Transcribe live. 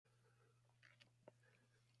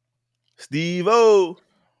Steve-O,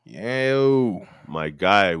 Yo. my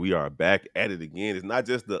guy, we are back at it again. It's not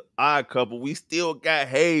just the odd couple. We still got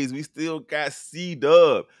Hayes. We still got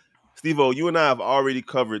C-Dub. Steve-O, you and I have already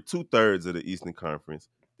covered 2/3 of the Eastern Conference,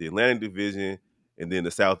 the Atlantic Division, and then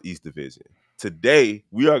the Southeast Division. Today,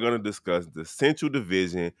 we are going to discuss the Central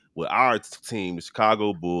Division with our team, the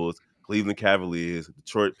Chicago Bulls, Cleveland Cavaliers,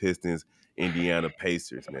 Detroit Pistons, Indiana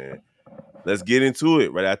Pacers, man. Let's get into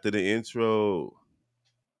it right after the intro.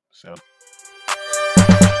 So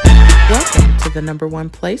Welcome to the number one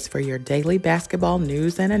place for your daily basketball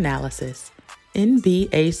news and analysis,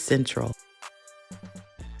 NBA Central.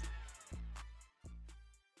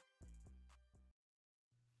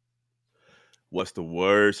 What's the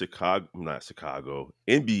word?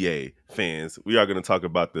 NBA fans. We are going to talk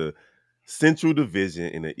about the Central Division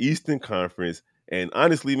in the Eastern Conference. And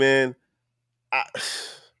honestly, man, I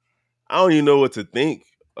don't even know what to think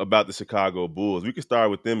about the Chicago Bulls. We can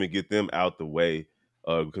start with them and get them out the way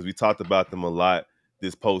because we talked about them a lot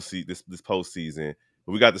this postseason.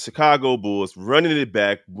 But we got the Chicago Bulls running it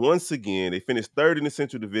back once again. They finished third in the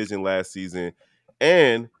Central Division last season,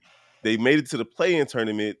 and they made it to the play-in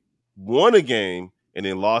tournament, won a game, and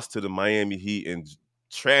then lost to the Miami Heat in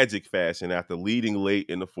tragic fashion after leading late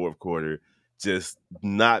in the fourth quarter, just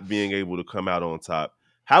not being able to come out on top.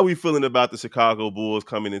 How are we feeling about the Chicago Bulls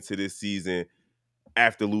coming into this season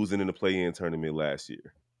after losing in the play-in tournament last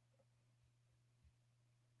year?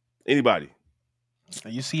 Anybody?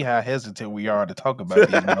 you see how hesitant we are to talk about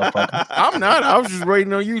these motherfuckers. I'm not. I was just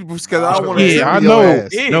waiting on you because I don't want to. Yeah, I know.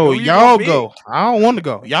 No, y'all go. I don't want to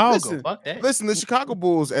go. Y'all go. Fuck that. Listen, the Chicago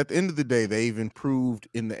Bulls, at the end of the day, they've improved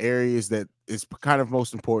in the areas that is kind of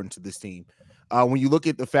most important to this team. When you look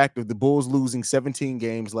at the fact of the Bulls losing 17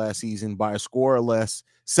 games last season by a score or less,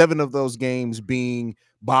 7 of those games being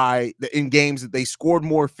in games that they scored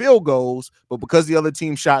more field goals, but because the other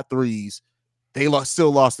team shot threes, they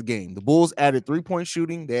still lost the game. The Bulls added 3-point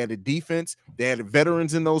shooting. They added defense. They added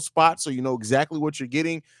veterans in those spots, so you know exactly what you're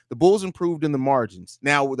getting. The Bulls improved in the margins.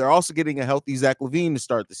 Now, they're also getting a healthy Zach LaVine to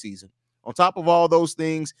start the season. On top of all those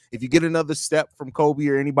things, if you get another step from Kobe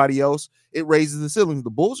or anybody else, it raises the ceiling. The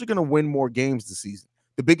Bulls are going to win more games this season.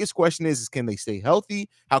 The biggest question is can they stay healthy?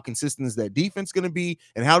 How consistent is that defense going to be?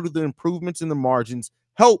 And how do the improvements in the margins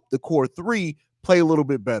help the core three play a little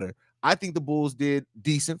bit better? I think the Bulls did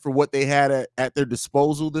decent for what they had at their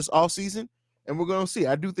disposal this offseason, and we're going to see.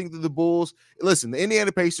 I do think that the Bulls, listen, the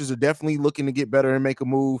Indiana Pacers are definitely looking to get better and make a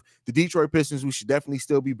move. The Detroit Pistons, we should definitely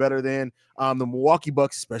still be better than. The Milwaukee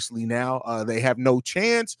Bucks, especially now, they have no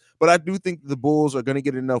chance, but I do think the Bulls are going to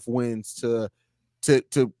get enough wins to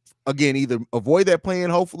again, either avoid that play-in,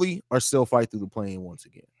 hopefully, or still fight through the play-in once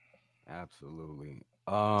again. Absolutely.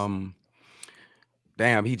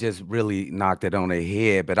 Damn, he just really knocked it on the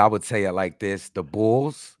head. But I would say it like this. The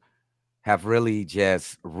Bulls have really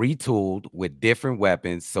just retooled with different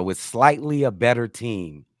weapons. So it's slightly a better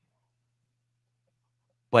team,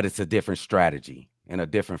 but it's a different strategy and a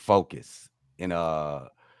different focus and a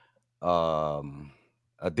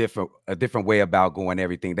different way about going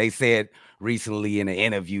everything. They said recently in an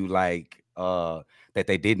interview that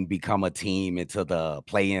they didn't become a team until the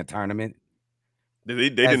play-in tournament.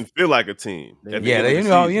 They didn't feel like a team. Yeah, they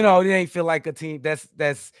didn't feel like a team. That's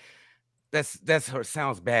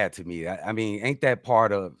sounds bad to me. I mean, ain't that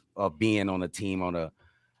part of being on a team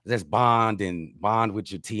that's bond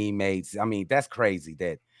with your teammates? I mean, that's crazy.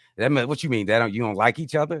 What you mean? You don't like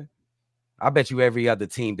each other? I bet you every other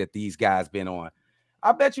team that these guys been on.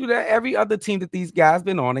 I bet you that every other team that these guys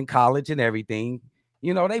been on in college and everything,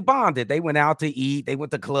 they bonded. They went out to eat. They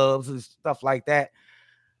went to clubs and stuff like that.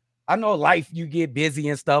 I know life, you get busy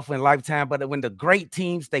and stuff in lifetime, but when the great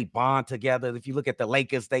teams, they bond together. If you look at the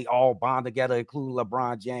Lakers, they all bond together, including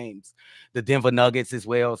LeBron James, the Denver Nuggets as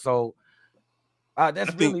well. So I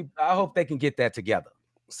hope they can get that together.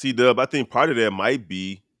 C-Dub, I think part of that might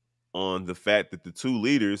be on the fact that the two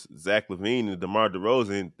leaders, Zach LaVine and DeMar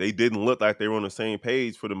DeRozan, they didn't look like they were on the same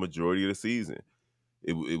page for the majority of the season.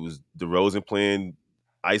 It was DeRozan playing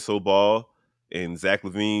iso ball and Zach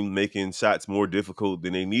LaVine making shots more difficult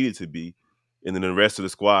than they needed to be, and then the rest of the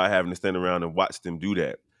squad having to stand around and watch them do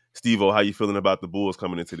that. Steve-O, how you feeling about the Bulls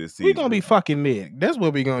coming into this season? We're going to be fucking mid. That's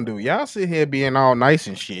what we're going to do. Y'all sit here being all nice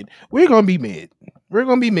and shit. We're going to be mid. We're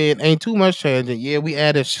gonna be mid. Ain't too much changing. Yeah, we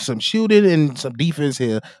added some shooting and some defense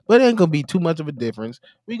here, but it ain't gonna be too much of a difference.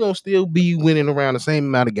 We gonna still be winning around the same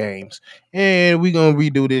amount of games, and we gonna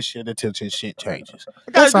redo this shit until this shit changes.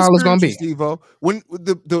 That's all it's gonna be. Steve-O. When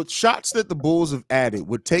the shots that the Bulls have added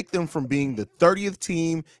would take them from being the 30th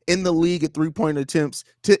team in the league at 3-point attempts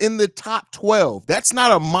to in the top 12. That's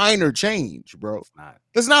not a minor change, bro.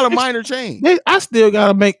 That's not a minor change. I still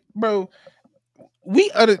gotta make, bro.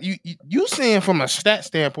 You saying from a stat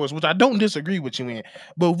standpoint, which I don't disagree with you in,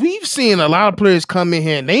 but we've seen a lot of players come in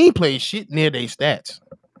here and they ain't play shit near their stats.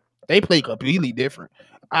 They play completely different.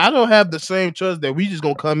 I don't have the same trust that we just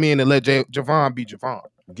gonna come in and let Javon be Javon.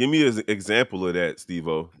 Give me an example of that,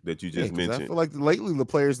 Steve-O, that you just mentioned. I feel like lately the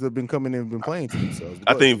players that have been coming in have been playing to themselves.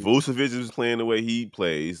 I think Vucevic is playing the way he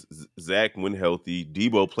plays. Zach, when healthy,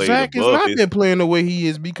 Debo played Zach above has not been playing the way he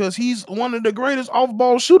is because he's one of the greatest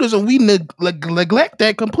off-ball shooters, and we neglect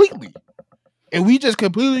that completely. And we just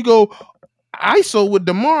completely go ISO with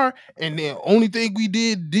DeMar, and the only thing we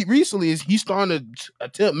did recently is he started to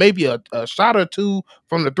attempt maybe a shot or two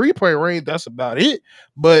from the three-point range. That's about it.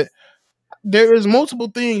 But there is multiple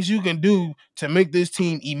things you can do to make this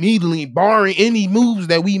team immediately, barring any moves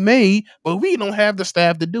that we made, but we don't have the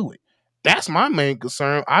staff to do it. That's my main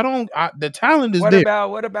concern. The talent is there.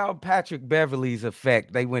 What about Patrick Beverley's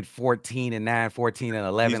effect? They went 14-9,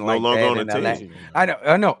 14-11. He's no longer on the team.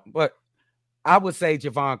 I know, but I would say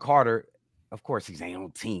Javon Carter. Of course, he's ain't on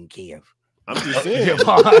Team Kev. I'm just saying.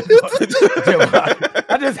 Javon,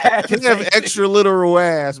 I just had to have extra literal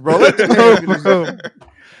ass, bro.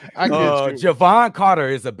 Javon Carter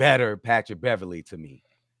is a better Patrick Beverley to me.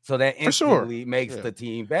 So that instantly makes the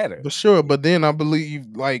team better. For sure. But then I believe,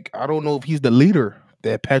 I don't know if he's the leader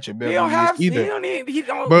that Patrick Beverley is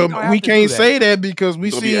either. But we can't say that because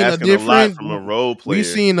we seen a different from a role player. We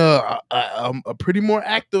seen a pretty more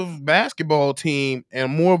active basketball team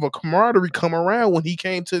and more of a camaraderie come around when he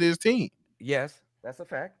came to this team. Yes, that's a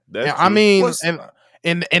fact. I mean,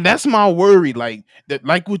 and that's my worry. Like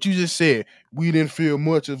what you just said, we didn't feel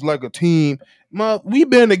much as like a team. We've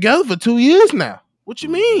been together for 2 years now. What you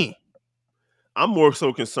mean? I'm more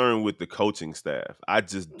so concerned with the coaching staff. I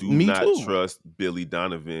just do not trust Billy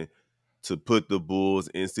Donovan to put the Bulls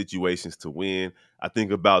in situations to win. I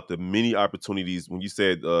think about the many opportunities when you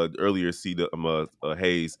said earlier,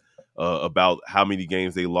 Hayes, about how many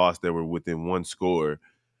games they lost that were within one score.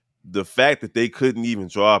 The fact that they couldn't even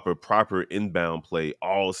draw up a proper inbound play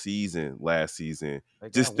all season last season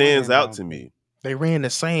just stands out to me. They ran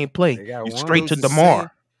the same play straight to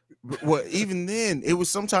DeMar. Well, even then, it was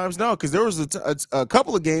sometimes no, because there was a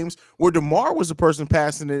couple of games where DeMar was the person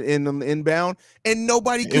passing it in on the inbound, and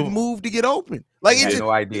nobody could move to get open. Like it had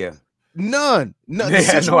no idea. None. The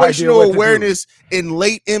situational awareness in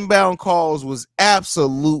late inbound calls was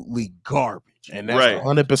absolutely garbage. And that's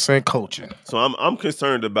 100% coaching. So I'm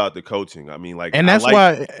concerned about the coaching. I mean, and that's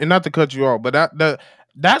why, and not to cut you off, but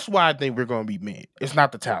that's why I think we're going to be mid. It's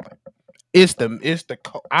not the talent. It's the.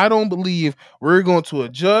 I don't believe we're going to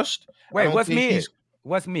adjust. Wait, what's mid?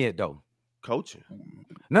 What's mid though? Coaching.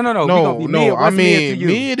 No. I mean,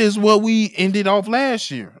 mid is what we ended off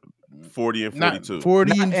last year. 40 and 42.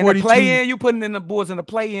 40 and 42. And the play in, you putting in the Bulls in the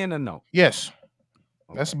play in or no? Yes,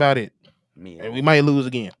 that's about it. And we might lose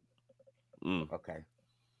again.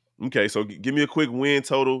 Okay. So give me a quick win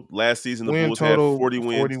total. Last season, the Bulls had 40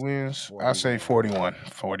 wins. 40 wins. I say 41.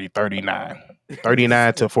 39.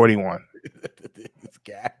 39 to 41. This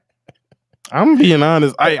guy. I'm being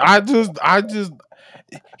honest. I just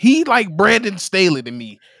he like Brandon Staley to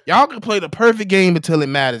me. Y'all can play the perfect game until it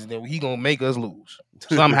matters, then he gonna make us lose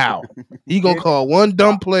somehow. He gonna call one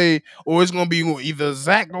dumb play, or it's gonna be either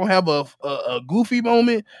Zach gonna have a goofy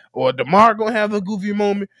moment, or DeMar gonna have a goofy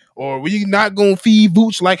moment, or we not gonna feed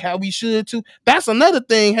Vooch like how we should too. That's another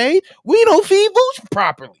thing. Hey, we don't feed Vooch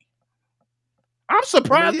properly. I'm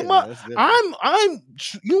surprised. You want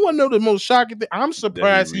to know the most shocking thing? I'm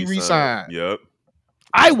surprised he resigned. Yep.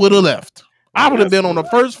 I would have left. I would have been on the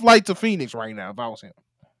first flight to Phoenix right now if I was him.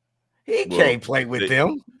 He can't play with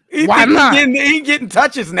them. Why not? He getting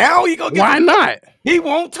touches now. Why not? He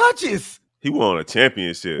won't touches. He won a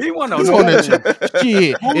championship. He won a championship.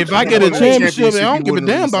 Shit. If I get a championship, I don't give a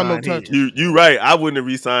damn about no touches. You right. I wouldn't have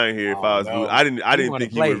resigned here if I was. No. I didn't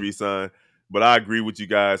think he would resign. But I agree with you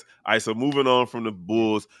guys. All right, so moving on from the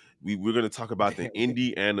Bulls, we're going to talk about the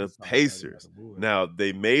Indiana Pacers. Now,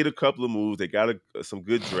 they made a couple of moves. They got some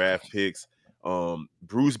good draft picks.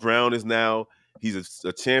 Bruce Brown is now, he's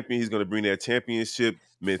a champion. He's going to bring that championship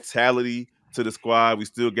mentality to the squad. We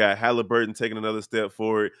still got Halliburton taking another step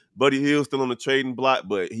forward. Buddy Hield's still on the trading block,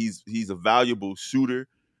 but he's a valuable shooter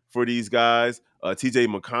for these guys. TJ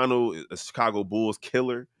McConnell, a Chicago Bulls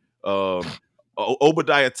killer.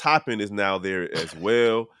 Obadiah Toppin is now there as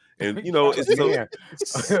well. And, you know, it's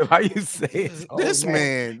so, How you say it? This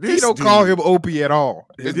man, He this don't call dude. him Opie at all.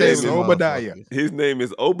 His name is This Obadiah. his name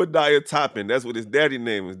is Obadiah Toppin. That's what his daddy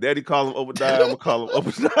name is. Daddy call him Obadiah. I'm gonna call him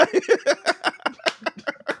Obadiah.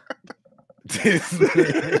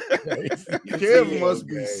 Kev must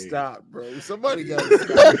be stopped, bro. Somebody got to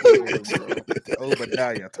stop Kev, bro.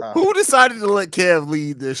 Obadiah Top. Who decided to let Kev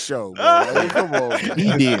lead this show, bro? Like, come on.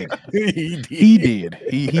 He did. He did.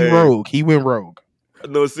 He Hey. rogue. He went rogue.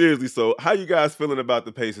 No, seriously. So, how you guys feeling about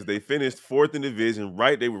the Pacers? They finished 4th in division.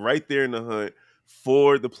 They were right there in the hunt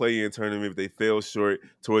for the play-in tournament. They fell short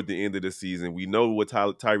toward the end of the season. We know what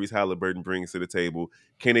Tyrese Halliburton brings to the table.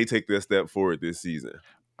 Can they take that step forward this season?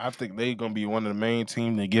 I think they're gonna be one of the main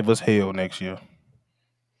teams that give us hell next year.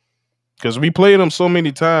 Because we played them so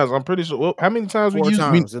many times. I'm pretty sure. Well, how many times we 4 used?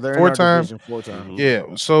 times. So they're in 4 our times. division 4 times.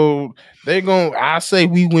 Yeah. So they're gonna. I say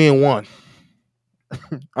we win 1.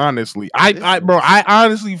 Honestly, I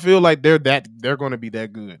honestly feel like they're going to be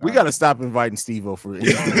that good. We got to stop inviting Steve-O for it.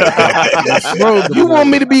 Bro, you want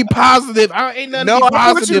me to be positive? I ain't nothing to be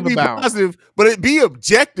I want you to positive be about. positive, but it be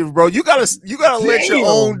objective, bro. You gotta let your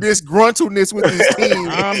own disgruntledness with this team.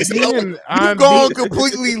 You've gone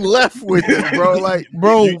completely left with it, bro. Like,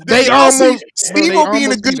 bro, they almost Steve-O be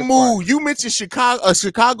in a good mood. You mentioned a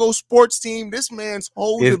Chicago sports team. This man's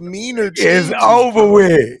whole demeanor is over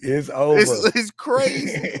with. It's over. It's crazy.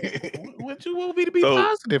 What you want me to be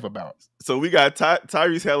positive about? So we got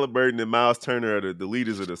Tyrese Halliburton and Miles Turner are the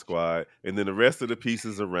leaders of the squad, and then the rest of the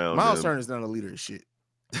pieces around. Miles Turner's not a leader of shit.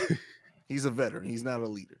 He's a veteran. He's not a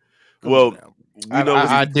leader. Well, we know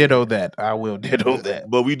I ditto that. I will ditto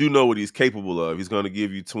that. But we do know what he's capable of. He's going to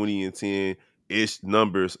give you 20 and 10-ish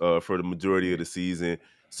numbers for the majority of the season.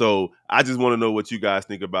 So I just want to know what you guys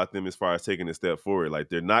think about them as far as taking a step forward. Like,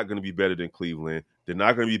 they're not going to be better than Cleveland. They're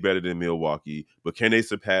not going to be better than Milwaukee. But can they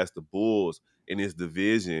surpass the Bulls in this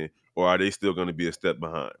division, or are they still going to be a step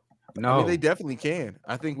behind? No, I mean, they definitely can.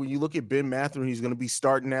 I think when you look at Ben Mathurin, he's going to be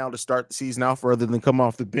starting now to start the season out rather than come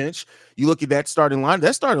off the bench. You look at that starting line.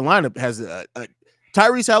 That starting lineup has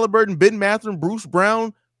Tyrese Halliburton, Ben Mathurin, Bruce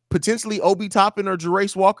Brown, potentially Obi Toppin or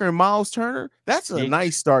Jarace Walker and Miles Turner. That's a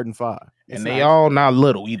nice starting 5. And they all not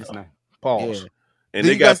little either. Pause. Yeah. And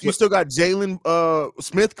you still got Jalen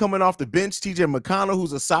Smith coming off the bench, TJ McConnell,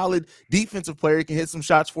 who's a solid defensive player. He can hit some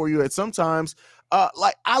shots for you at sometimes.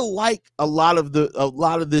 I like a lot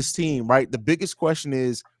of this team, right? The biggest question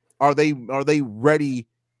is, are they ready?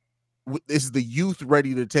 Is the youth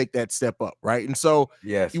ready to take that step up, right? And so,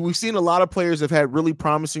 yes, we've seen a lot of players have had really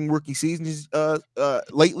promising rookie seasons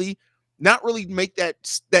lately. Not really make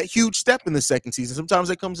that huge step in the second season. Sometimes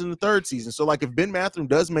that comes in the third season. So, like, if Ben Mathurin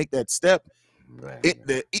does make that step,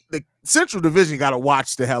 the Central Division got to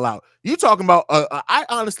watch the hell out. You talking about? I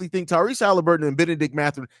honestly think Tyrese Halliburton and Benedict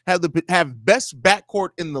Mathurin have best backcourt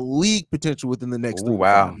in the league potential within the next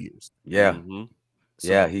 5 years. Yeah,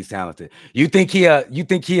 yeah, he's talented. You think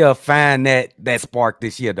he'll find that spark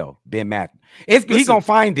this year though? Ben Mathurin, he's gonna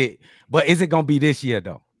find it, but is it gonna be this year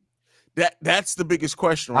though? That's the biggest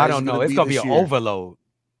question. Right? I don't know. It's gonna be an overload.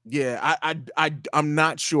 Yeah, I'm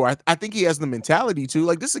not sure. I think he has the mentality too.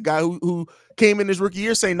 Like, this is a guy who came in his rookie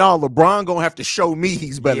year saying, "No, LeBron gonna have to show me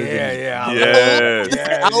he's better." than me.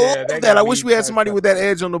 I love that. I wish we had somebody with that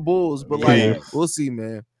edge on the Bulls, but we'll see,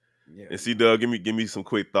 man. Yeah. And see, Doug, give me some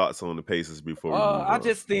quick thoughts on the Pacers before we move on. I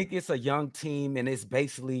just think it's a young team, and it's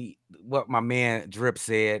basically what my man Drip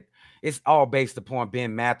said. It's all based upon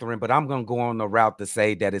Ben Mathurin, but I'm going to go on the route to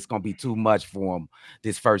say that it's going to be too much for him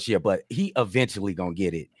this first year, but he eventually going to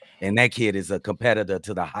get it. And that kid is a competitor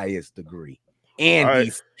to the highest degree. And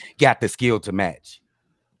he's got the skill to match.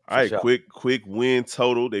 All right, sure. quick win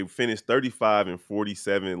total. They finished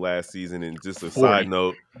 35-47 last season. And just a side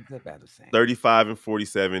note,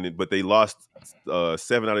 35-47, but they lost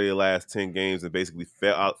 7 out of their last 10 games and basically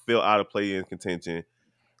fell out of play-in contention.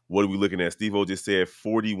 What are we looking at? Steve-O just said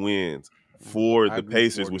 40 wins for the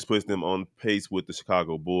Pacers, which puts them on pace with the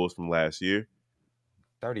Chicago Bulls from last year.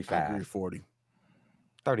 35. 40.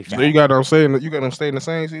 35. So you got them staying the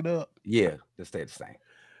same, C-Dub? Yeah, they stay the same.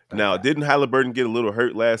 35. Now, didn't Halliburton get a little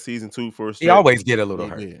hurt last season too? He always get a little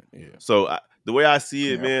hurt. Yeah. So the way I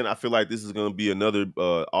see it, man, I feel like this is going to be another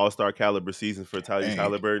all-star caliber season for Tyrese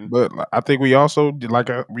Halliburton. But I think we also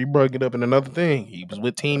we brought it up in another thing. He was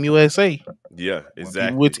with Team USA. Yeah,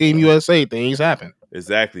 exactly. With Team USA, things happen.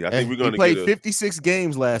 Exactly. I think we're going to play 56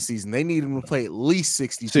 games last season. They need him to play at least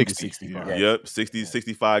 60 to 65. Yeah. Yep, 60 to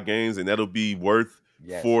 65 games, and that'll be worth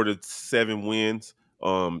 4 to 7 wins.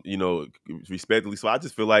 Respectively. So I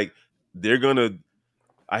just feel like they're gonna.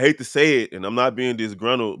 I hate to say it, and I'm not being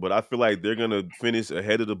disgruntled, but I feel like they're gonna finish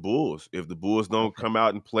ahead of the Bulls if the Bulls don't come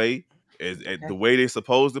out and play the way they're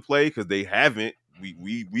supposed to play, because they haven't.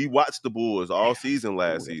 We watched the Bulls all season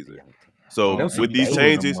last season. So with these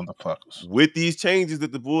changes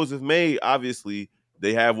that the Bulls have made, obviously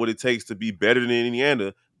they have what it takes to be better than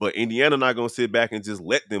Indiana. But Indiana not gonna sit back and just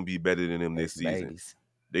let them be better than them this season. Babies.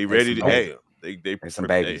 They ready to hey. They some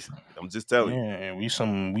babies. I'm just telling you. Yeah, we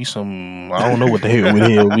some. I don't know what the hell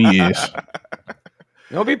we is.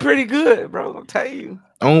 It'll be pretty good, bro. I'll tell you.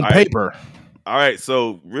 On paper. All right,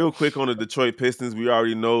 so real quick on the Detroit Pistons, we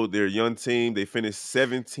already know they're a young team. They finished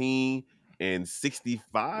 17 and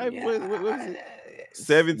 65. Yeah. What is it?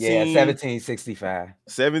 17. 17-65.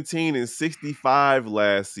 17 and 65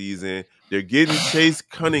 last season. They're getting Chase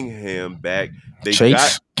Cunningham back.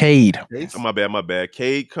 Cade. My bad.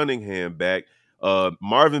 Cade Cunningham back.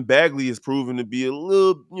 Marvin Bagley has proven to be a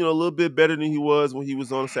little bit better than he was when he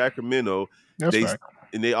was on Sacramento. That's right.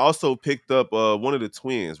 And they also picked up one of the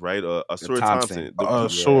twins, right? Asur Thompson.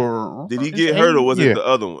 Did he get hurt or was it the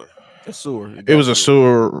other one? Asur. It was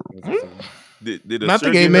Asur. Did I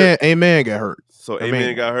think Amen got hurt. So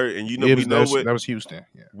Amen got hurt, and that was Houston.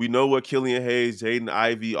 Yeah. We know what Killian Hayes, Jaden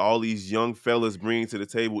Ivey, all these young fellas bring to the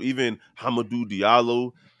table. Even Hamidou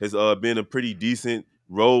Diallo has been a pretty decent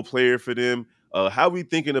role player for them. How we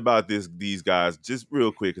thinking about these guys? Just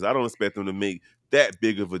real quick, because I don't expect them to make that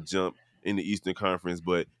big of a jump in the Eastern Conference,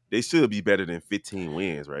 but they should be better than 15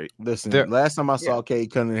 wins, right? Listen, last time I saw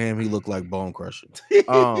Cade Cunningham, he looked like Bone Crusher. He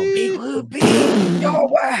would be. Yo,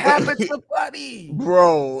 what happened to Buddy?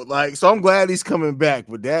 Bro, so I'm glad he's coming back.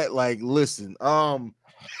 But that, listen, I'm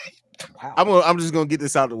just gonna get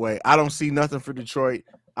this out of the way. I don't see nothing for Detroit.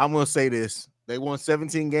 I'm gonna say this: they won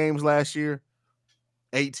 17 games last year,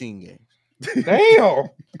 18 games. Damn,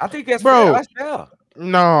 I think that's fair.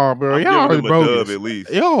 No, bro. Y'all bogus. At least.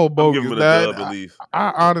 Y'all bogus. At least.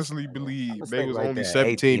 I honestly believe they was only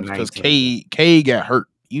 17 because Cade got hurt.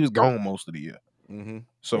 He was gone most of the year. Mm-hmm.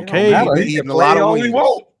 So Cade, he can play all he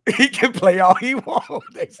wants. He can play all he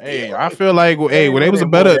wants. Hey, I feel like when they was the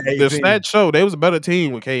stats show they was a better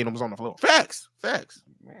team when Cade was on the floor. Facts.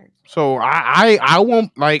 So I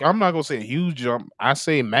won't I'm not gonna say a huge jump. I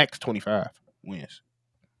say max 25 wins.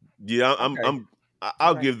 Yeah,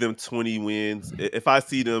 I'll give them 20 wins. If I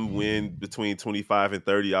see them win between 25 and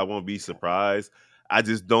 30, I won't be surprised. I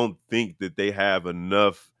just don't think that they have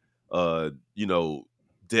enough,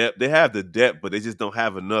 depth. They have the depth, but they just don't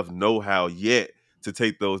have enough know-how yet to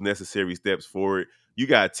take those necessary steps forward. You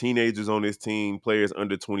got teenagers on this team, players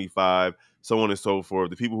under 25, so on and so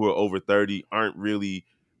forth. The people who are over 30 aren't really,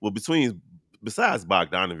 besides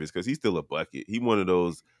Bogdanovich, because he's still a bucket. He's one of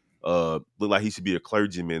those, look like he should be a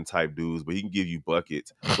clergyman type dudes, but he can give you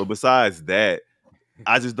buckets. But besides that,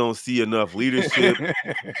 I just don't see enough leadership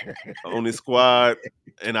on this squad,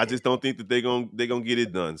 and I just don't think that they're gonna get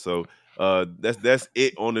it done. So that's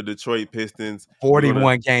it on the Detroit Pistons.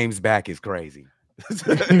 41 games back is crazy. That's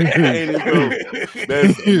nuts.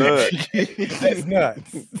 That's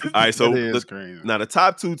nuts. All right, so crazy. Now the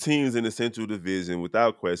top two teams in the Central Division,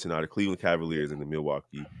 without question, are the Cleveland Cavaliers and the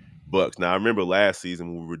Milwaukee Bucks. Now, I remember last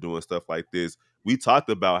season when we were doing stuff like this, we talked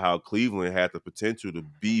about how Cleveland had the potential to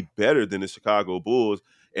be better than the Chicago Bulls,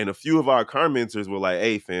 and a few of our commenters were like,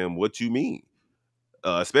 "Hey, fam, what you mean?"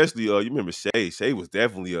 Especially, you remember Shay. Shay was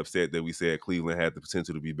definitely upset that we said Cleveland had the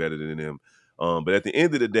potential to be better than them. But at the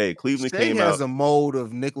end of the day, Cleveland Shay came out. has a mold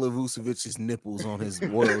of Nikola Vucevic's nipples on his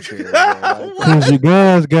wheelchair. Because you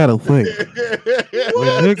guys gotta think.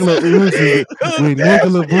 When Nikola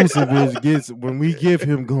Vucevic when we give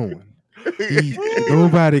him going,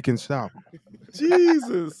 nobody can stop him.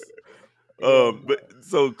 Jesus. But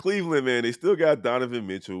so Cleveland, man, they still got Donovan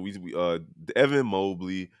Mitchell. Evan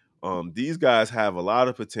Mobley. These guys have a lot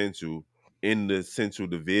of potential in the Central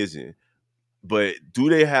Division. But do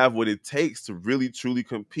they have what it takes to really truly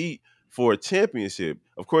compete for a championship?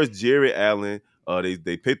 Of course, Jared Allen,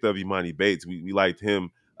 they picked up Imani Bates. We liked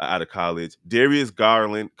him out of college. Darius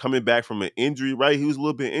Garland coming back from an injury, right? He was a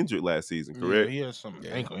little bit injured last season, correct? Yeah, he had some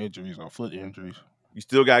ankle injuries or foot injuries. You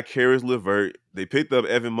still got Karis LeVert. They picked up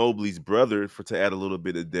Evan Mobley's brother to add a little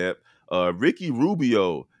bit of depth. Ricky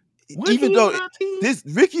Rubio. Even though this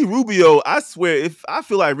Ricky Rubio, I swear, I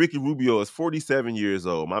feel like Ricky Rubio is 47 years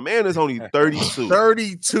old. My man is only 32.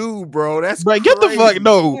 32, bro. That's right. Get the fuck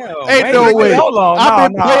no. Ain't no way. Hold on.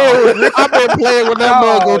 I've been playing with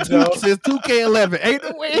that mug since 2K11. Ain't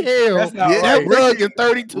no way hell. That rug is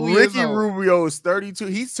 32 years Ricky old. Rubio is 32.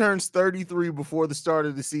 He turns 33 before the start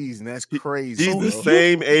of the season. That's crazy. He's the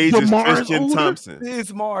same age as Tristan Thompson.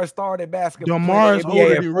 This Mars started basketball. DeMar's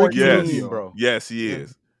older than Ricky Yes, Rubio, bro. Yes, he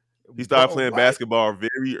is. He started Bro, playing what? basketball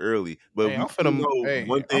very early. But Hey, we I'm do finna, know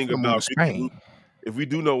one I'm thing finna move about to Ricky Spain. if we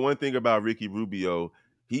do know one thing about Ricky Rubio,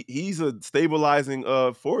 he's a stabilizing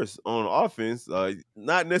force on offense.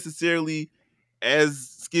 Not necessarily as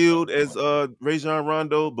skilled as Rajon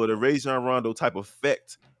Rondo, but a Rajon Rondo type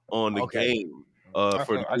effect on the Okay. game I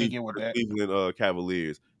for the can get with that. Cleveland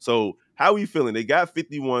Cavaliers. So how are you feeling? They got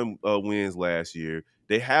 51 wins last year.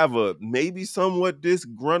 They have a maybe somewhat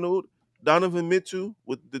disgruntled Donovan Mitchell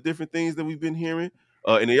with the different things that we've been hearing.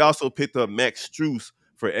 And they also picked up Max Strus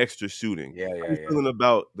for extra shooting. Yeah, How yeah, you yeah. feeling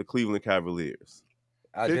about the Cleveland Cavaliers?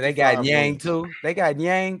 They got 55 Yang wins. too. They got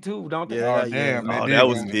Yang too, don't they? Yeah, Oh, they got damn, Yang. man. Oh, did that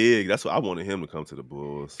was get- big. That's what I wanted him to come to the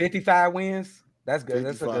Bulls. 55 wins. That's good.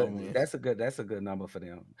 55 wins. That's a good number for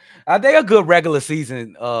them. They a good regular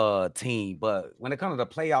season team, but when it comes to the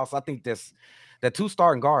playoffs, I think the 2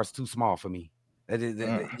 starting guards too small for me.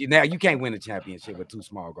 Now you can't win a championship with 2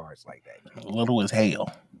 small guards like that. Little as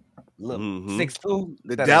hell. Look, Mhm. 6'2".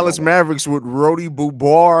 The that ain't Dallas gonna work. Mavericks with Rody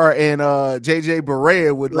Bubar and JJ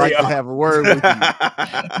Barea would like to have a word with you.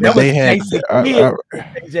 That But was they had, Jason I, Kidd, I,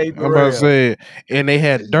 AJ I'm about to Barea. say, and they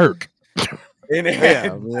had Dirk And they Yeah,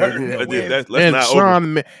 had man, Dirk they did have wins. let's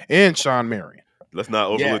and Sean Marion let's not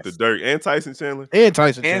overlook the Yes. Dirk and Tyson Chandler. and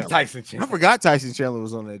Tyson And Chandler. Tyson I Chandler. forgot Tyson Chandler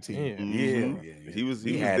was on that team. Yeah. Mhm. Yeah. He was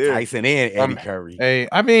He was had there. Tyson and Eddie Curry. Hey,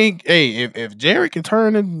 I mean, hey, if Jerry can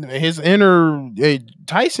turn in his inner,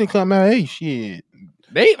 Tyson come out, hey, shit.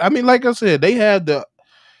 I mean, like I said, they had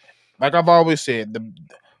like I've always said,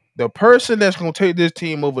 the person that's gonna take this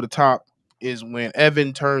team over the top is when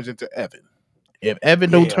Evan turns into Evan. If Evan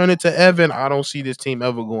don't Yeah. turn into Evan, I don't see this team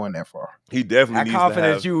ever going that far. He How definitely needs to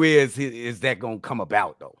confident have. you is that gonna come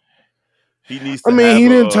about though? He needs I to mean, have he a,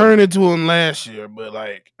 didn't turn into him last year, but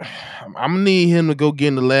like, I'm gonna need him to go get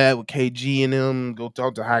in the lab with KG and him, go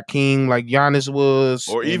talk to Hakeem like Giannis was,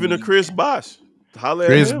 or even a and Chris Bosh. Holla at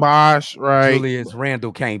Chris him. Bosh, right? Julius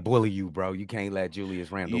Randle can't bully you, bro. You can't let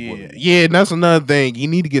Julius Randle bully you. Yeah, and that's another thing. You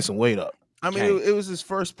need to get some weight up. I mean, it was his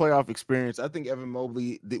first playoff experience. I think Evan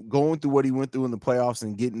Mobley, going through what he went through in the playoffs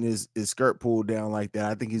and getting his skirt pulled down like that,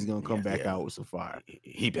 I think he's going to come back out with some fire.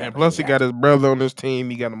 He better. And plus, he got his brother on this team.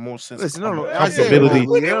 He got a more sense Listen, of no, I said comfortability.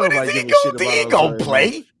 Mobley. Nobody give a shit about He those gonna guys.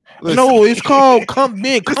 play. Listen, No, it's called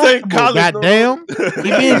being This ain't comfortable. college, no Goddamn, more.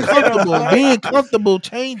 he being comfortable. Being comfortable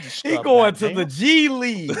changes stuff. He going to goddamn. the G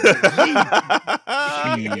League.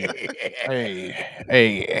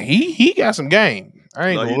 Hey, he got some game. I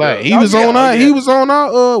ain't No, gonna he lie. does. He Oh, was yeah, on oh, our. yeah. He was on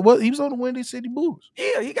our. What? He was on the Windy City Bulls.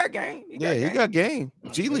 Yeah, he got game. he got game.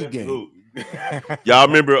 G League game. Y'all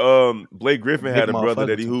remember Blake Griffin Big had a brother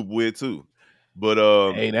that he motherfucker, hooped with too.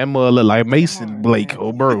 But Hey, that mother look like Mason Blake,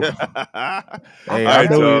 oh bro. Hey, All I right,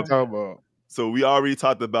 know what y'all. you're talking about. So we already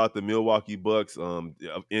talked about the Milwaukee Bucks. And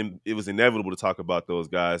it was inevitable to talk about those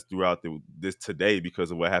guys throughout this today because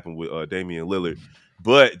of what happened with Damian Lillard.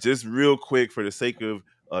 But just real quick, for the sake of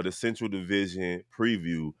the Central Division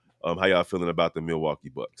preview, how y'all feeling about the Milwaukee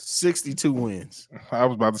Bucks? 62 wins. I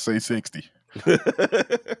was about to say 60.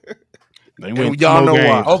 They And win y'all know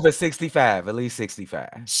why. Over 65, at least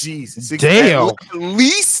 65. Jesus. Damn. At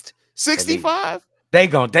least 65? They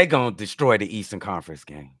gonna destroy the Eastern Conference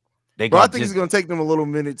game. They Bro, I gonna think it's just, going to take them a little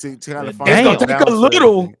minute to kind of It's find it's gonna the take a balance of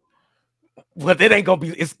little, everything. but it ain't gonna be.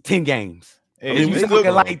 It's 10 games. Hey, I mean, if we they- still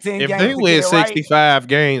Looking like 10 if games. they to win get it right. 65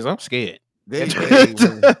 games, I'm scared. They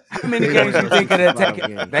How many They games gonna you win think it'll 65 take?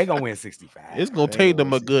 games. They gonna win 65. It's gonna They take gonna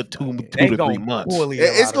them a win good 65 games. They two to gonna 3 months. bully a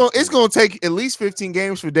It's lot of going to take at least 15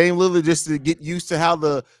 games for Dame Lillard just to get used to how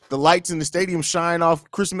the lights in the stadium shine off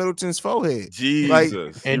Chris Middleton's forehead.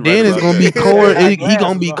 Jesus. And You then right it's about gonna be that. cold. Yeah, He glass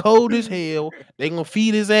gonna is be on. cold as hell. They gonna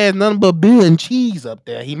feed his ass nothing but beer and cheese up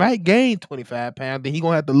there. He might gain 25 pounds. Then he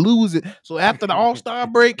gonna have to lose it. So after the All-Star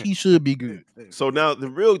break, he should be good. So now the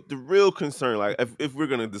real concern, like if we're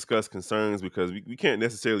gonna discuss concerns, because we can't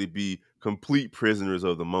necessarily be complete prisoners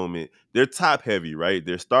of the moment. They're top heavy, right?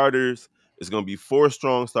 Their starters, it's gonna be 4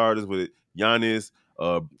 strong starters with Giannis,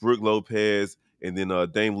 Brook Lopez, and then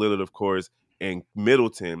Dame Lillard, of course, and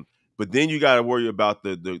Middleton. But then you gotta worry about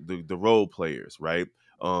the role players, right?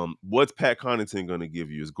 What's Pat Connaughton gonna give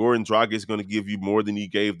you? Is Goran Dragic gonna give you more than he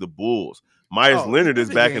gave the Bulls? Myers Leonard is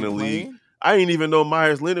back in the league. I didn't even know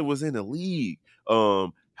Myers Leonard was in the league.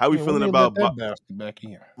 How we feeling about back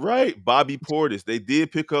in? right? Bobby Portis. They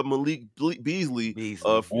did pick up Malik Beasley,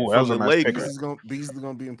 Beasley. Ooh, that from was a the nice Lakers. pickup. Beasley's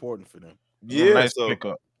going to be important for them. Yeah, Nice so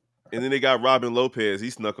pickup. and then they got Robin Lopez. He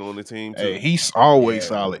snuck on the team too. Hey, he's always Yeah.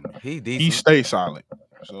 solid. He He decent. stays solid.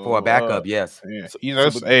 So, For a backup, yes. Yeah, So-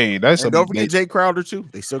 that's so- that's And a don't forget big. Jay Crowder too.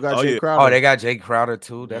 They still got Oh, Jay yeah. Crowder. Oh, they got Jay Crowder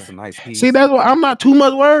too. That's a nice piece. See, that's why I'm not too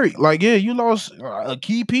much worried. Like, yeah, you lost a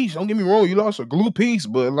key piece. Don't get me wrong, you lost a glue piece,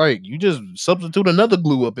 but like, you just substitute another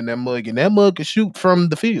glue up in that mug, and that mug can shoot from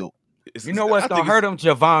the field. You know what's gonna hurt him?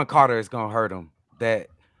 Javon Carter is gonna hurt him. That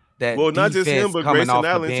Well, not just him, defense but coming Grayson off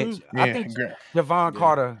Allen, the bench. too. I think Javon Yeah.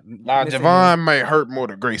 Carter. Nah, missing Javon him. might hurt more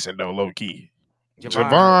than Grayson though, low key.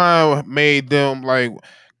 Javon Javon made them like,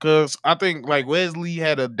 cause I think like Wesley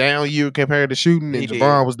had a down year compared to shooting, and He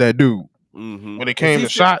Javon did. was that dude Mm-hmm. when it came he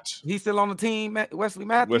to still- shots. He's still on the team, Wesley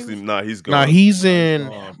Matthews. Wesley, nah, he's gone. Nah, he's in.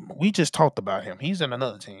 gone. We just talked about him. He's in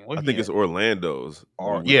another team. Where I he think at? it's Orlando's.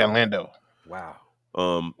 Or yeah, Orlando. Wow.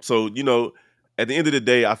 So at the end of the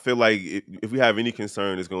day, I feel like if we have any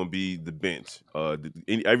concern, it's going to be the bench.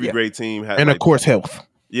 Every Yeah. great team has, And of course, health.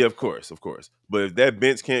 yeah, of course. But if that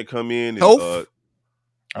bench can't come in, Health?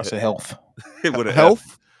 I said health. with a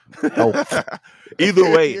Health? Health. either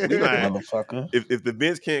way, Motherfucker. if the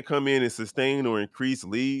bench can't come in and sustain or increase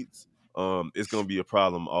leads, it's going to be a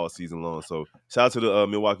problem all season long. So shout out to the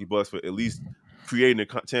Milwaukee Bucks for at least creating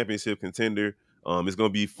a championship contender. It's going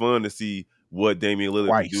to be fun to see what Damian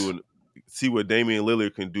Lillard can do and see what Damian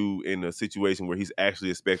Lillard can do in a situation where he's actually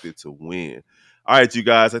expected to win. All right, you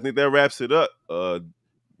guys, I think that wraps it up.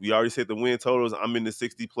 We already said the win totals. I'm in the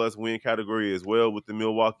 60+ win category as well with the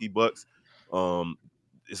Milwaukee Bucks.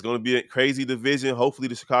 It's going to be a crazy division. Hopefully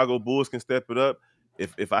the Chicago Bulls can step it up.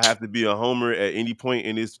 If I have to be a homer at any point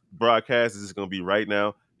in this broadcast, this is going to be right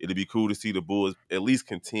now. It'll be cool to see the Bulls at least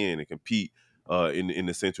contend and compete in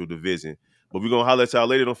the Central Division. But we're going to holler at y'all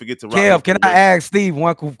later. Don't forget to rock. Kev, can I ask Steve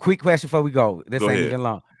one quick question before we go? This Go ain't ahead. even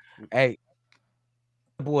long. Hey,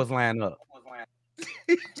 the Bulls line up.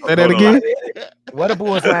 Say that again. What the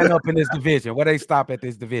Bulls line up in this division? Where they stop at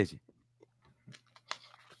this division?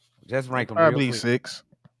 Just rank them. Probably 6.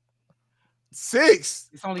 6.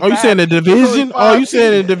 It's only Oh, you 5. saying the division? Oh, you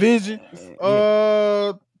saying the teams. division?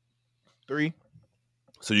 Yeah. 3.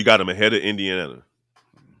 So you got them ahead of Indiana.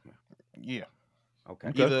 Yeah. Okay.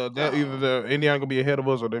 Either the Indiana gonna be ahead of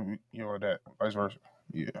us, or they, or that vice versa.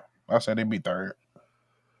 Yeah, I said they'd be 3rd.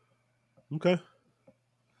 Okay.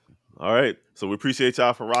 All right. So we appreciate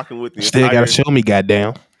y'all for rocking with the Still gotta show me,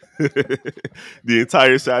 goddamn. the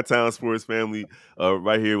entire Chi-Town sports family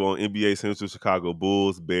right here on NBA Central, Chicago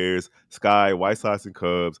Bulls, Bears, Sky, White Sox, and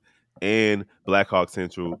Cubs, and Blackhawk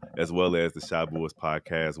Central, as well as the Chi Bulls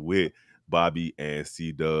podcast with Bobby and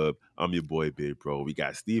C-Dub. I'm your boy, Big Bro. We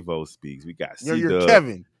got Steve-O Speaks. We got C-Dub. You're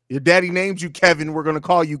Kevin. Your daddy named you Kevin. We're going to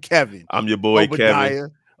call you Kevin. I'm your boy, Obadiah.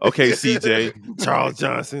 Kevin. Okay, CJ. Charles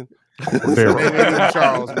Johnson. His name ain't even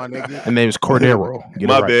Charles, my nigga. Her name is Cordero. Get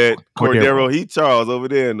My it right. bad. Cordero. He Charles over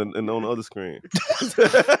there and on the other screen.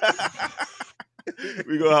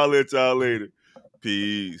 We gonna holler at y'all later.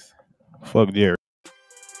 Peace. Fuck Jerry.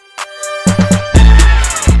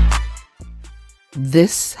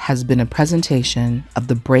 This has been a presentation of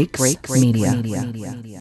the Breaks Media.